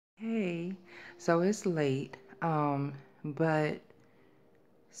So it's late, but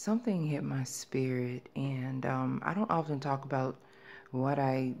something hit my spirit, and I don't often talk about what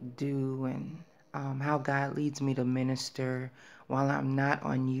I do and how God leads me to minister while I'm not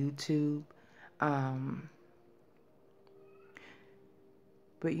on YouTube. Um,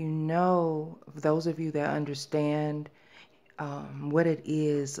 but those of you that understand what it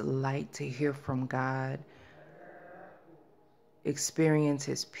is like to hear from God, experience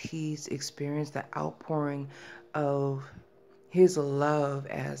His peace, experience the outpouring of His love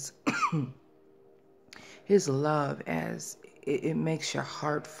as His love as it makes your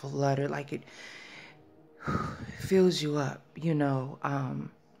heart flutter, like it fills you up, the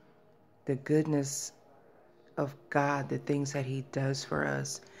goodness of God, the things that He does for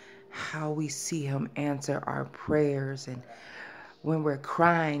us, how we see Him answer our prayers, and when we're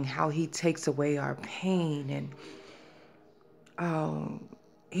crying, how He takes away our pain, and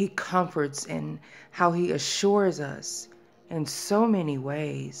He comforts, and how He assures us in so many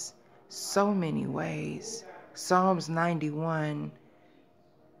ways, so many ways. Psalms 91,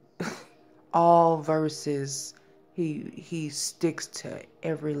 all verses, he sticks to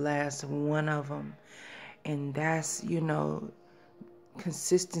every last one of them. And that's,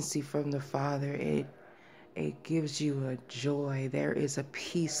 consistency from the Father. It gives you a joy. There is a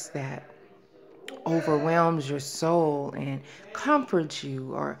peace that overwhelms your soul and comforts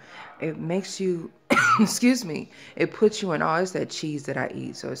you, or it makes you excuse me, it puts you in awe. It's that cheese that I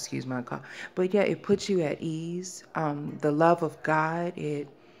eat, so excuse my cough. But yeah, it puts you at ease. The love of God, it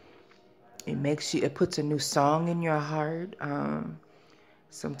puts a new song in your heart.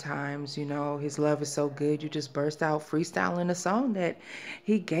 Sometimes, His love is so good, you just burst out freestyling a song that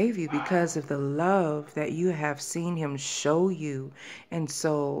He gave you because of the love that you have seen Him show you. And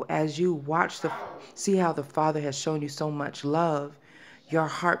so as you see how the Father has shown you so much love, your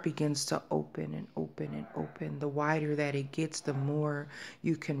heart begins to open and open and open. The wider that it gets, the more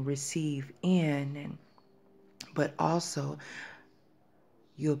you can receive but also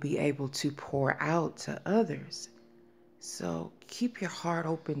you'll be able to pour out to others. So keep your heart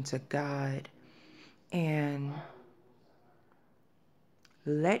open to God and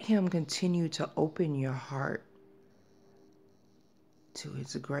let Him continue to open your heart to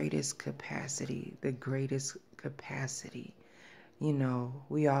its greatest capacity, the greatest capacity.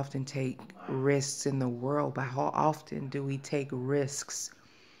 We often take risks in the world, but how often do we take risks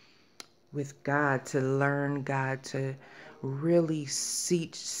with God, to learn God, to really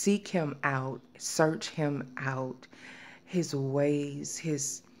seek Him out, search Him out, His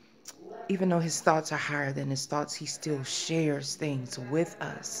ways, even though His thoughts are higher than His thoughts, He still shares things with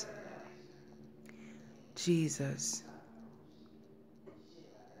us. Jesus.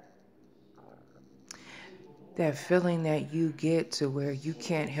 That feeling that you get to where you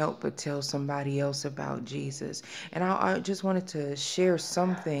can't help but tell somebody else about Jesus. And I just wanted to share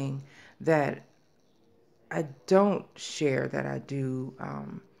something that I don't share, that I do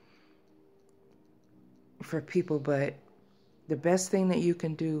for people, but the best thing that you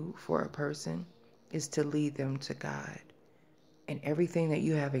can do for a person is to lead them to God. And everything that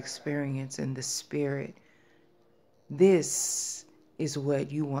you have experienced in the Spirit, this is what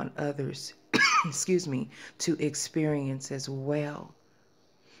you want others, to experience as well.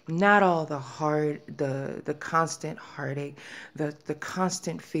 Not all the constant heartache, the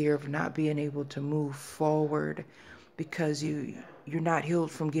constant fear of not being able to move forward because you're not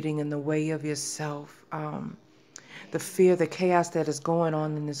healed from getting in the way of yourself. The fear, the chaos that is going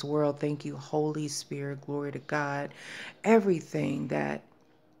on in this world. Thank you, Holy Spirit. Glory to God. Everything that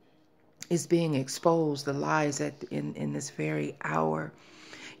is being exposed, the lies in this very hour.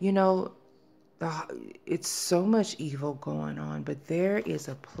 It's so much evil going on, but there is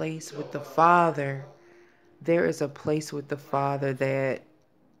a place with the Father. There is a place with the Father that,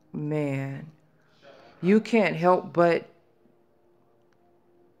 man, you can't help but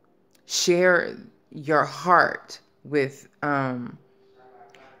share your heart with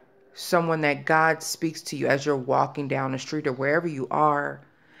someone that God speaks to you as you're walking down the street or wherever you are,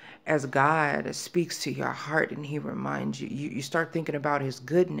 as God speaks to your heart and He reminds you. You start thinking about His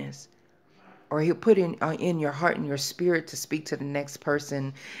goodness. Or He'll put in your heart and your spirit to speak to the next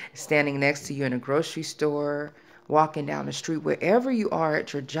person standing next to you in a grocery store, walking down the street, wherever you are,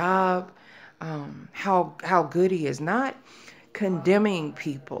 at your job, how good He is. Not condemning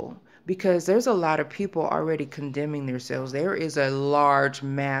people, because there's a lot of people already condemning themselves. There is a large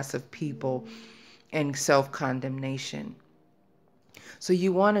mass of people in self-condemnation. So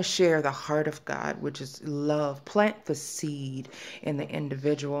you want to share the heart of God, which is love. Plant the seed in the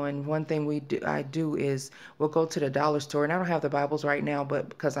individual. And one thing I do is we'll go to the dollar store, and I don't have the Bibles right now, but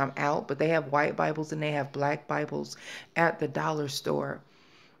because I'm out, but they have white Bibles and they have black Bibles at the dollar store.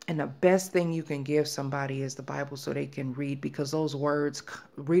 And the best thing you can give somebody is the Bible so they can read, because those words,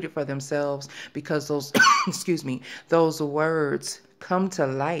 read it for themselves, because those, excuse me, those words come to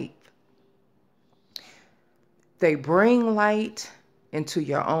light. They bring light into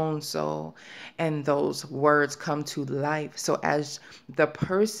your own soul, and those words come to life. So as the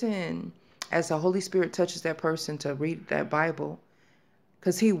person, as the Holy Spirit touches that person to read that Bible,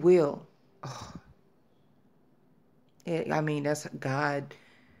 because he will, oh, that's God.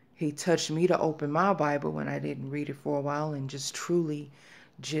 He touched me to open my Bible when I didn't read it for a while, and just truly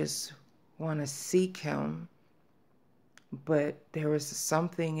just want to seek him. But there was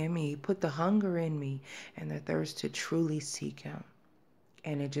something in me. He put the hunger in me and the thirst to truly seek him.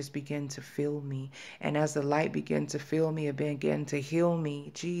 And it just began to fill me. And as the light began to fill me, it began to heal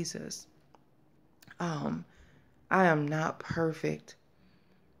me. Jesus. I am not perfect,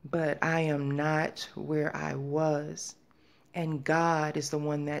 but I am not where I was. And God is the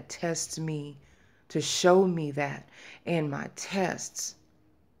one that tests me to show me that in my tests.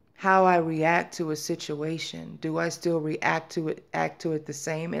 How I react to a situation. Do I still act to it the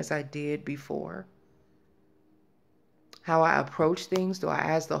same as I did before? How I approach things. Do I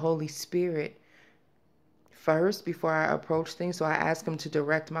ask the Holy Spirit first before I approach things? So I ask him to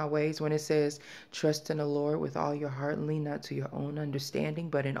direct my ways when it says, trust in the Lord with all your heart and lean not to your own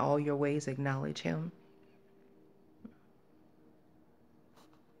understanding, but in all your ways acknowledge him.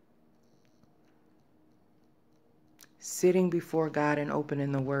 Sitting before God and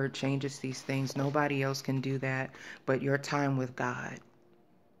opening the word changes these things. Nobody else can do that but your time with God.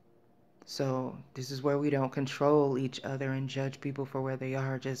 So this is where we don't control each other and judge people for where they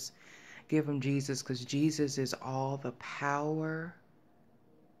are. Just give them Jesus, because Jesus is all the power.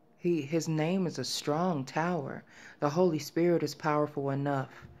 His name is a strong tower. The Holy Spirit is powerful enough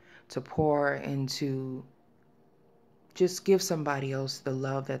to pour into, just give somebody else the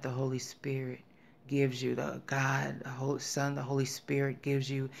love that the Holy Spirit gives you, the God, the Holy Son, the Holy Spirit gives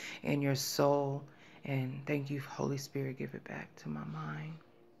you in your soul. And thank you, Holy Spirit, give it back to my mind.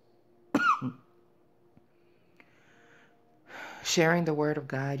 Sharing the word of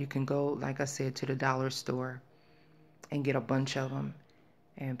God, you can go, like I said, to the dollar store and get a bunch of them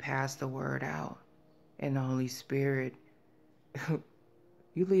and pass the word out. And the Holy Spirit,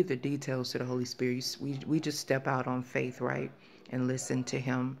 you leave the details to the Holy Spirit. We just step out on faith, right? And listen to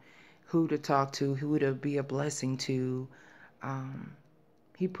him, who to talk to, who to be a blessing to.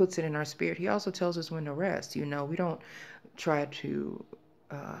 He puts it in our spirit. He also tells us when to rest. We don't try to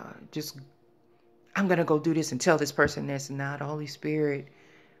just, I'm going to go do this and tell this person this. And now the Holy Spirit,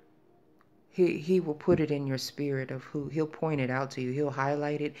 he will put it in your spirit of who. He'll point it out to you. He'll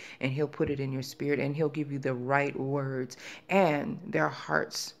highlight it and he'll put it in your spirit, and he'll give you the right words, and their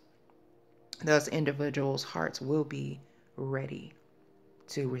hearts, those individuals' hearts will be ready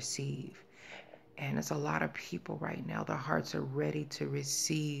to receive. And it's a lot of people right now, their hearts are ready to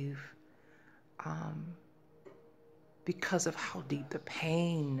receive because of how deep the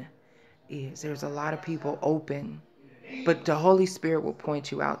pain is. There's a lot of people open, but the Holy Spirit will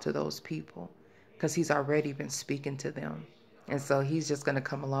point you out to those people because he's already been speaking to them. And so he's just going to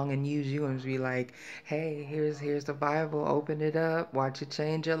come along and use you and be like, hey, here's the Bible, open it up, watch it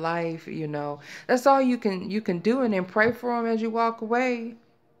change your life. That's all you can do, and then pray for them as you walk away.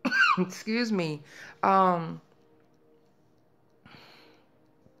 Excuse me.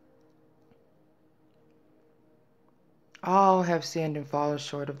 All have sinned and fallen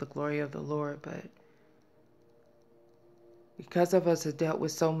short of the glory of the Lord, but because of us have dealt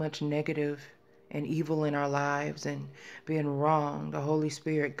with so much negative and evil in our lives and being wrong, the Holy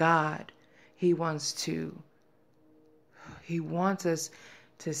Spirit, God, he wants us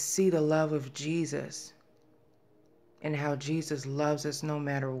to see the love of Jesus and how Jesus loves us no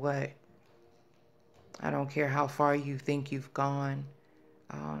matter what. I don't care how far you think you've gone.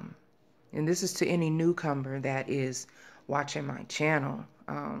 And this is to any newcomer that is watching my channel.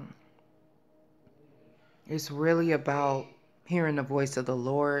 It's really about hearing the voice of the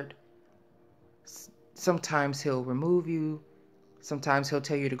Lord. Sometimes he'll remove you. Sometimes he'll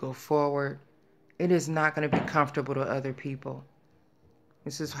tell you to go forward. It is not going to be comfortable to other people.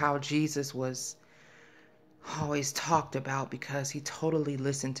 This is how Jesus was always talked about, because he totally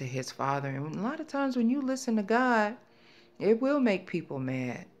listened to his Father. And a lot of times when you listen to God, it will make people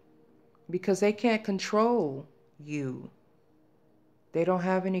mad because they can't control you. They don't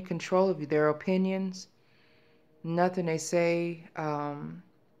have any control of you. Their opinions, Nothing they say that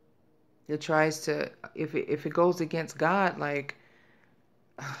tries to, if it goes against God, like,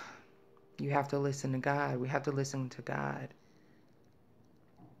 you have to listen to God. We have to listen to God.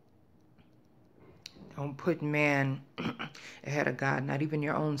 Don't put man ahead of God, not even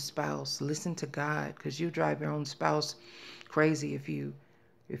your own spouse. Listen to God, because you drive your own spouse crazy if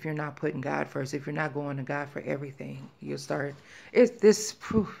you're not putting God first, if you're not going to God for everything. You'll start, it's this,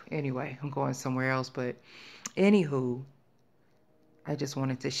 anyway, I'm going somewhere else, but anywho, I just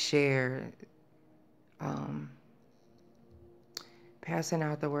wanted to share, um, passing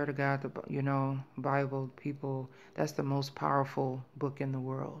out the word of God, Bible, people, that's the most powerful book in the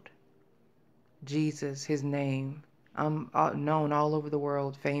world. Jesus, his name, known all over the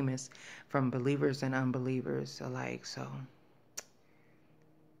world, famous from believers and unbelievers alike. So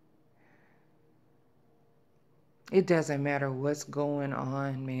it doesn't matter what's going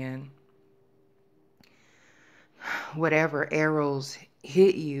on, man. Whatever arrows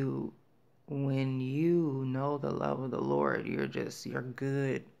hit you, when you know the love of the Lord, you're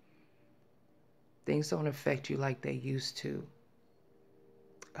good. Things don't affect you like they used to.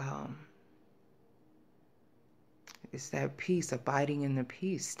 It's that peace, abiding in the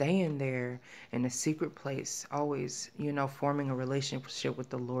peace, staying there in a secret place, always, forming a relationship with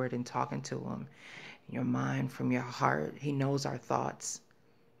the Lord and talking to him. Your mind from your heart. He knows our thoughts.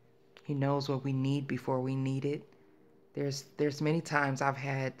 He knows what we need before we need it. There's many times I've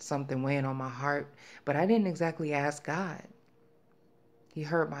had something weighing on my heart, but I didn't exactly ask God. He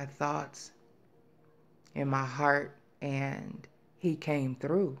heard my thoughts in my heart, and he came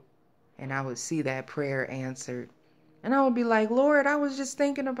through, and I would see that prayer answered. And I would be like, Lord, I was just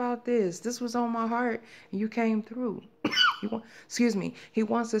thinking about this. This was on my heart, and you came through. He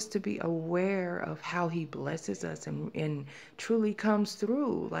wants us to be aware of how he blesses us and truly comes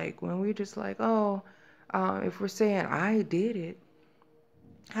through. Like when we're just like, if we're saying, I did it,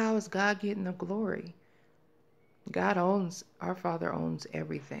 how is God getting the glory? Our Father owns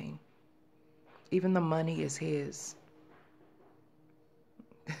everything. Even the money is his.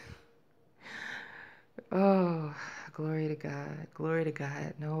 Oh, glory to God. Glory to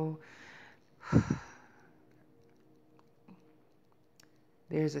God. No.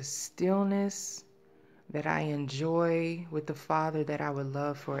 There's a stillness that I enjoy with the Father that I would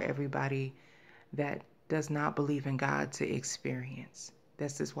love for everybody that does not believe in God to experience.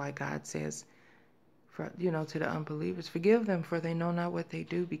 This is why God says, to the unbelievers, forgive them, for they know not what they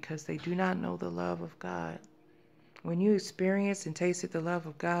do, because they do not know the love of God. When you experience and tasted the love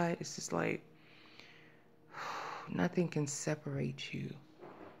of God, it's just like nothing can separate you.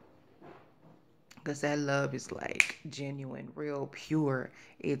 Because that love is like genuine, real, pure.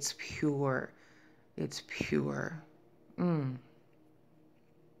 It's pure. It's pure.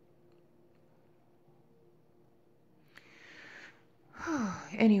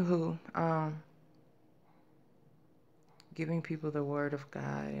 Anywho, giving people the word of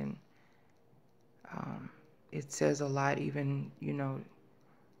God, and it says a lot, even,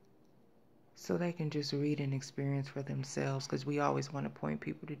 so they can just read and experience for themselves, because we always want to point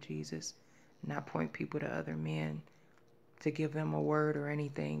people to Jesus, not point people to other men to give them a word or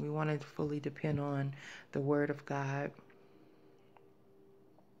anything. We want to fully depend on the word of God.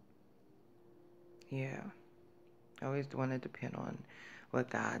 Yeah. I always want to depend on what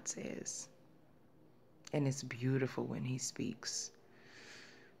God says. And it's beautiful when he speaks.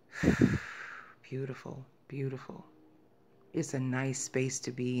 Beautiful, beautiful. It's a nice space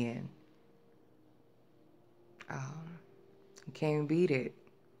to be in. You can't beat it.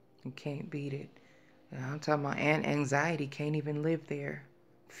 You can't beat it. I'm talking about, and anxiety can't even live there.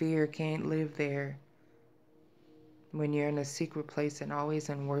 Fear can't live there. When you're in a secret place and always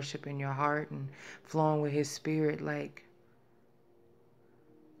in worship in your heart and flowing with his spirit, like,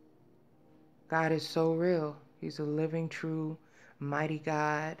 God is so real. He's a living, true, mighty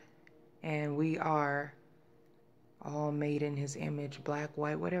God. And we are all made in his image, black,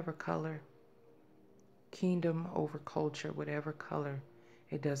 white, whatever color. Kingdom over culture, whatever color.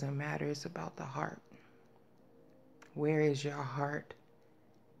 It doesn't matter. It's about the heart. Where is your heart?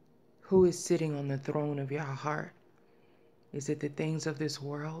 Who is sitting on the throne of your heart? Is it the things of this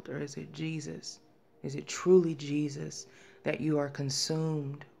world, or is it Jesus? Is it truly Jesus that you are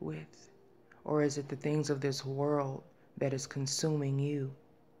consumed with? Or is it the things of this world that is consuming you?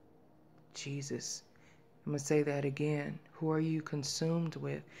 Jesus. I'm going to say that again. Who are you consumed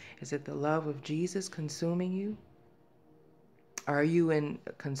with? Is it the love of Jesus consuming you? Are you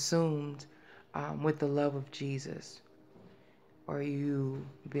consumed with the love of Jesus? Or are you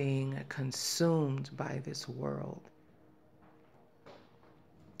being consumed by this world?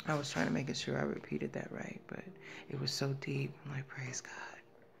 I was trying to make sure I repeated that right, but it was so deep. I'm like, praise God.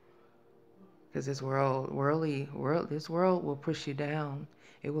 Because this this world will push you down.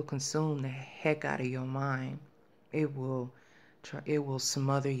 It will consume the heck out of your mind. It will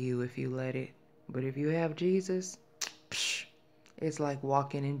smother you if you let it. But if you have Jesus, psh, it's like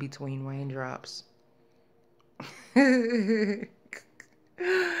walking in between raindrops.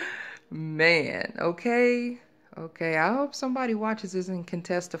 Man, okay. Okay, I hope somebody watches this and can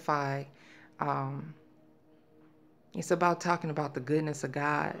testify. Um, it's about talking about the goodness of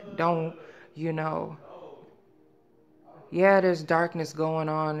God. Don't, you know, yeah, there's darkness going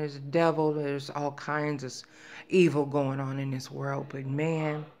on, there's devil, there's all kinds of evil going on in this world, but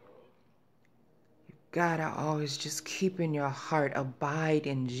man, you gotta always just keep in your heart, abide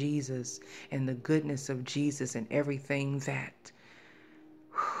in Jesus and the goodness of Jesus and everything that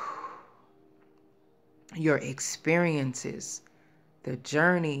your experiences. The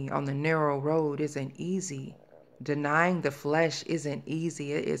journey on the narrow road isn't easy. Denying the flesh isn't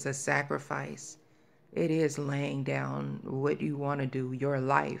easy. It is a sacrifice. It is laying down what you want to do, your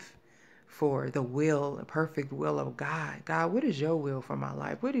life, for the will, the perfect will of God. God, what is your will for my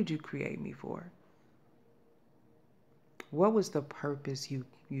life? What did you create me for? What was the purpose you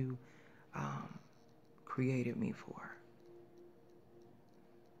created me for?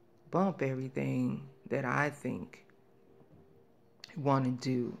 Bump everything that I think want to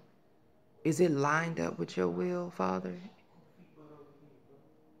do. Is it lined up with your will, Father?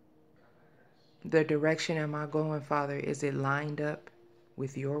 The direction am I going, Father? Is it lined up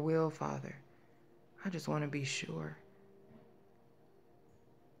with your will, Father? I just want to be sure.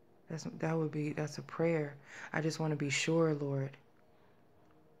 That's a prayer. I just want to be sure, Lord.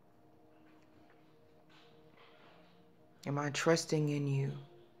 Am I trusting in you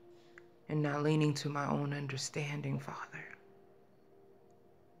and not leaning to my own understanding, Father?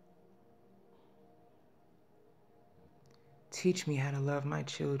 Teach me how to love my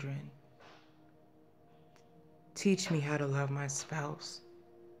children. Teach me how to love my spouse.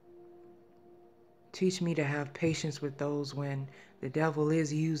 Teach me to have patience with those when the devil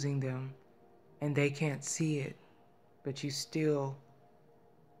is using them and they can't see it, but you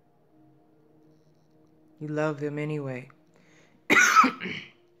love them anyway.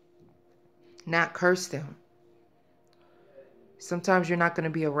 Not curse them. Sometimes you're not going to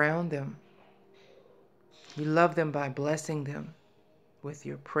be around them. You love them by blessing them with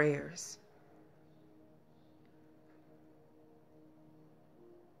your prayers.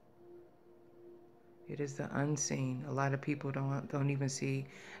 It is the unseen. A lot of people don't even see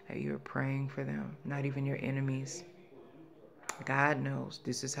that you're praying for them, not even your enemies. God knows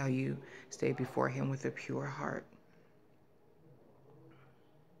this is how you stay before him with a pure heart.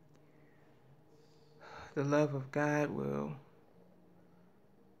 The love of God will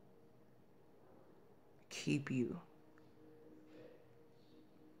keep you.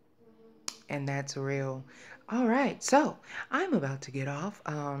 And that's real. All right, so I'm about to get off.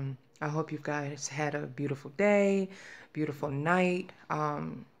 I hope you guys had a beautiful day, beautiful night.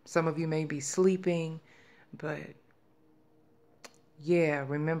 Some of you may be sleeping, but yeah,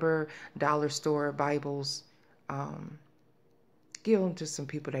 remember dollar store Bibles. Give them to some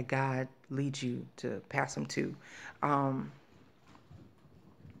people that God leads you to pass them to.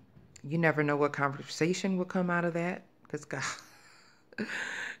 You never know what conversation will come out of that, because God,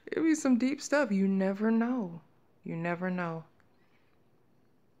 it'll be some deep stuff. You never know. You never know.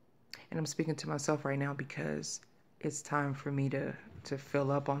 And I'm speaking to myself right now because it's time for me to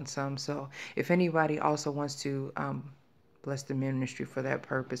fill up on some. So if anybody also wants to bless the ministry for that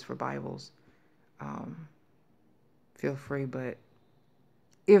purpose, for Bibles, feel free. But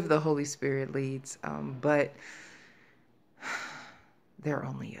if the Holy Spirit leads, but they're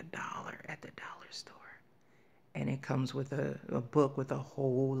only $1 at the dollar store. And it comes with a book with a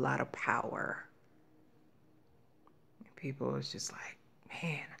whole lot of power. And people is just like,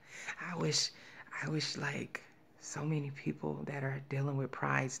 man, I wish like so many people that are dealing with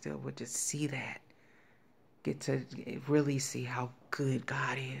pride still would just see that. Get to really see how good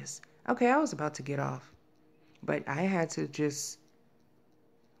God is. Okay, I was about to get off. But I had to just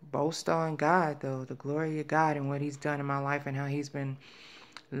boast on God, though, the glory of God and what he's done in my life and how he's been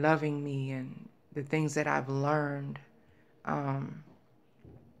loving me and the things that I've learned.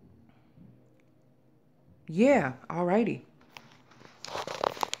 Yeah, alrighty.